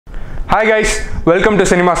Hi guys, welcome to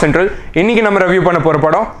Cinema Central. இன்னைக்கு நம்ம review பண்ண போற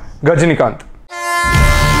படம் Ghajinikanth.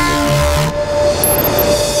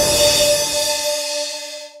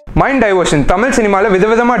 மைண்ட் டைவர்ஷன் தமிழ் சினிமால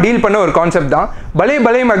விதவிதமா டீல் பண்ண ஒரு கான்செப்ட் தான். பலே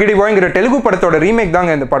பலே மகிடி பாய்ங்கிற தெலுங்கு படத்தோட ரீமேக்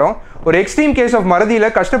தாங்க இந்த படம். ஒரு எக்ஸ்ட்ரீம் கேஸ் ஆஃப் மறதியில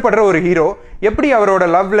கஷ்டப்படுற ஒரு ஹீரோ எப்படி அவரோட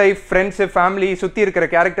லவ் லைஃப், ஃப்ரெண்ட்ஸ், ஃபேமிலி, சுத்தி இருக்கிற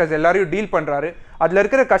கேரக்டர்ஸ் எல்லாரையும் டீல் பண்றாரு, அதுல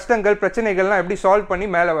இருக்கிற கஷ்டங்கள் பிரச்சனைகள்லாம் எப்படி சால்வ் பண்ணி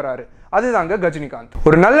மேலே வராரு, அதுதாங்க கஜினிகாந்த்.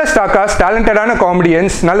 ஒரு நல்ல ஸ்டார்காஸ்ட், டேலண்டடான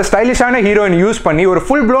காமெடியன்ஸ், நல்ல ஸ்டைலிஷான ஹீரோயின் யூஸ் பண்ணி ஒரு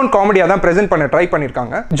ஃபுல் ப்ளோன் காமெடியா தான் பிரசென்ட் பண்ண ட்ரை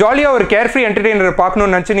பண்ணிருக்காங்க. ஜாலியா ஒரு கேர்ஃப்ரீ என்டர்டெய்னரை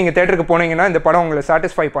பார்க்கணும்னு நினைச்சு நீங்க தியேட்டருக்கு போனீங்கன்னா இந்த படம் உங்களை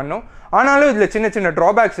சாட்டிஸ்ஃபை பண்ணும். ஆனாலும் இதுல சின்ன சின்ன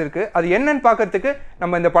டிராபேக்ஸ் இருக்கு. அது என்னன்னு பார்க்கறதுக்கு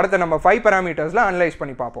நம்ம இந்த படத்தை நம்ம 5 பாராமீட்டர்ஸ்ல அனலைஸ்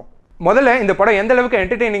பண்ணி பார்ப்போம். முதல்ல இந்த படம் எந்த அளவுக்கு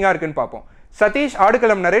என்டர்டெய்னிங்கா இருக்குன்னு பார்ப்போம். சதீஷ்,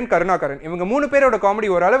 ஆடுகளம் நரேன், கருணாகரன் இவங்க 3 பேரோட காமெடி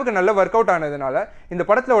ஓரளவுக்கு நல்ல ஒர்க் அவுட் ஆனதுனால இந்த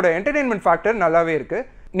படத்தோட என்டர்டெயின்மெண்ட் ஃபேக்டர் நல்லாவே இருக்கு.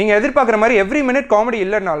 நீங்க எதிர்பார்க்குற மாதிரி எவ்ரி மினிட் காமெடி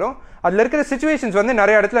இல்லைனாலும் அதில் இருக்கிற சிச்சுவேஷன்ஸ் வந்து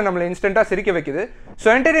நிறைய இடத்துல நம்மளை இன்ஸ்டன்ட்டாக சிரிக்க வைக்குது. ஸோ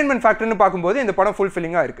என்டர்டெயின்மெண்ட் ஃபேக்டர்னு பார்க்கும்போது இந்த படம்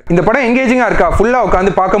ஃபுல்ஃபில்லிங்காக இருக்குது. இந்த படம் எங்கேஜிங்காக இருக்கா, ஃபுல்லாக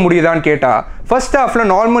உட்காந்து பார்க்க முடியுதான்னு கேட்டால் ஃபர்ஸ்ட் ஹாஃபில்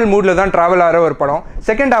நார்மல் மூடில் தான் ட்ராவல் ஆகிற ஒரு படம்.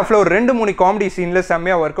 செகண்ட் ஹாஃபில் ஒரு 2-3 காமெடி சீனில்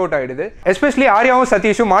செம்மையாக ஒர்க் அவுட் ஆகிடுது. எஸ்பெஷலி ஆர்யாவும்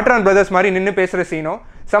சதீஷும் மாற்றான் பிரதர்ஸ் மாதிரி நின்று பேசுகிற சீனோ,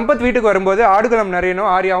 சம்பத் வீட்டுக்கு வரும்போது ஆடுகளம்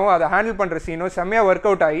நரேனும் ஆர்யாவும் அதை ஹேண்டில் பண்ணுற சீனோ செம்மையாக ஒர்க்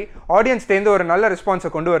அவுட் ஆகி ஆடியன்ஸ்டேருந்து ஒரு நல்ல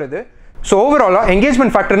ரெஸ்பான்ஸை கொண்டு வருது. ஸோ ஓவராலாக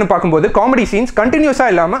எங்கேஜ்மெண்ட் ஃபேக்டர்னு பார்க்கும்போது காமெடி சீன்ஸ்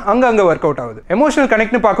கண்டினியூஸாக இல்லாமல் அங்கங்கே ஒர்க் அவுட் ஆகுது. எமோஷனல்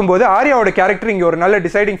கனெக்ட்னு பார்க்கும்போது ஆர்யாவோட கேரக்டர் இங்கே ஒரு நல்ல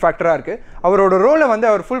டிசைடிங் ஃபேக்டராக இருக்குது. அவரோட ரோலை வந்து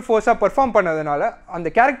அவர் ஃபுல் ஃபோர்ஸாக பெர்ஃபார்ம் பண்ணதுனால அந்த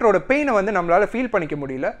கேரக்டரோட பெயினை வந்து நம்மளால் ஃபீல் பண்ணிக்க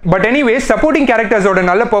முடியல. பட் எனிவேஸ் சப்போர்ட்டிங் கேரக்டர்ஸோட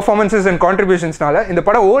நல்ல பெர்ஃபார்மன்ஸஸ் அண்ட் கான்ட்ரிபியூஷன்ஸ்னால இந்த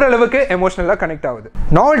படம் ஓரளவுக்கு எமோஷனலாக கனெக்ட் ஆகுது.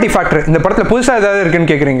 நாவல்ட்டி ஃபேக்டர் இந்த படத்தில் புதுசாக ஏதாவது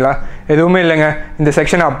இருக்குன்னு கேட்குறீங்களா? எதுவுமே இல்லைங்க. இந்த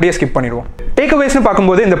செக்ஷனை அப்படியே ஸ்கிப் பண்ணிடுவோம். டேக்அவேஸ்னு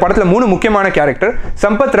பார்க்கும்போது இந்த படத்தில் 3 முக்கியமான கேரக்டர்,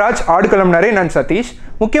 சம்பத் ராஜ், ஆடுகளம் நரேன் அண்ட் சதீஷ்.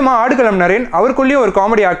 முக்கியமாக ஆடுகளம் நரேன் அவருக்குள்ளேயே ஒரு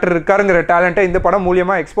காமெடி ஆக்டர் இருக்காருங்கிற டேலண்ட்டை இந்த படம்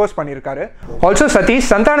மூலியமா எக்ஸ்போஸ் பண்ணியிருக்காரு. ஆல்சோ சதீஷ்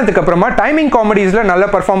சந்தானத்துக்கு அப்புறமா டைமிங் காமெடிஸ்ல நல்லா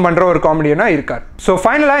பர்ஃபார்ம் பண்ற ஒரு காமெடியனா இருக்கார். ஸோ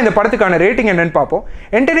ஃபைனலாக இந்த படத்துக்கான ரேட்டிங் என்னன்னு பார்ப்போம்.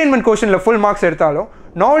 என்டர்டெயின்மெண்ட் கோஷன்ல ஃபுல் மார்க்ஸ் எடுத்தாலும்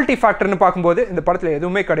நாவல்ட்டி ஃபேக்டர்னு பார்க்கும்போது இந்த படத்தில்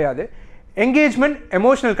எதுவுமே கிடையாது. Engagement,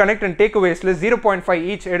 emotional connect and டேக்அவேஸ்ல 0.5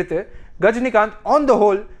 each எடுத்து Ghajinikanth on the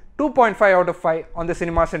whole 2.5 out of 5 on the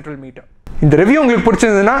Cinema Central meter. இந்த ரிவ்யூ உங்களுக்கு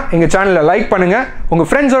பிடிச்சிருந்ததுன்னா எங்க சேனலை லைக் பண்ணுங்க, உங்க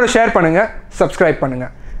ஃப்ரெண்ட்ஸோட ஷேர் பண்ணுங்க, சப்ஸ்கிரைப் பண்ணுங்க.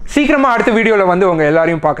 சீக்கிரமா அடுத்த வீடியோல வந்து உங்க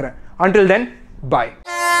எல்லாரையும் பார்க்குறேன். Until then, bye.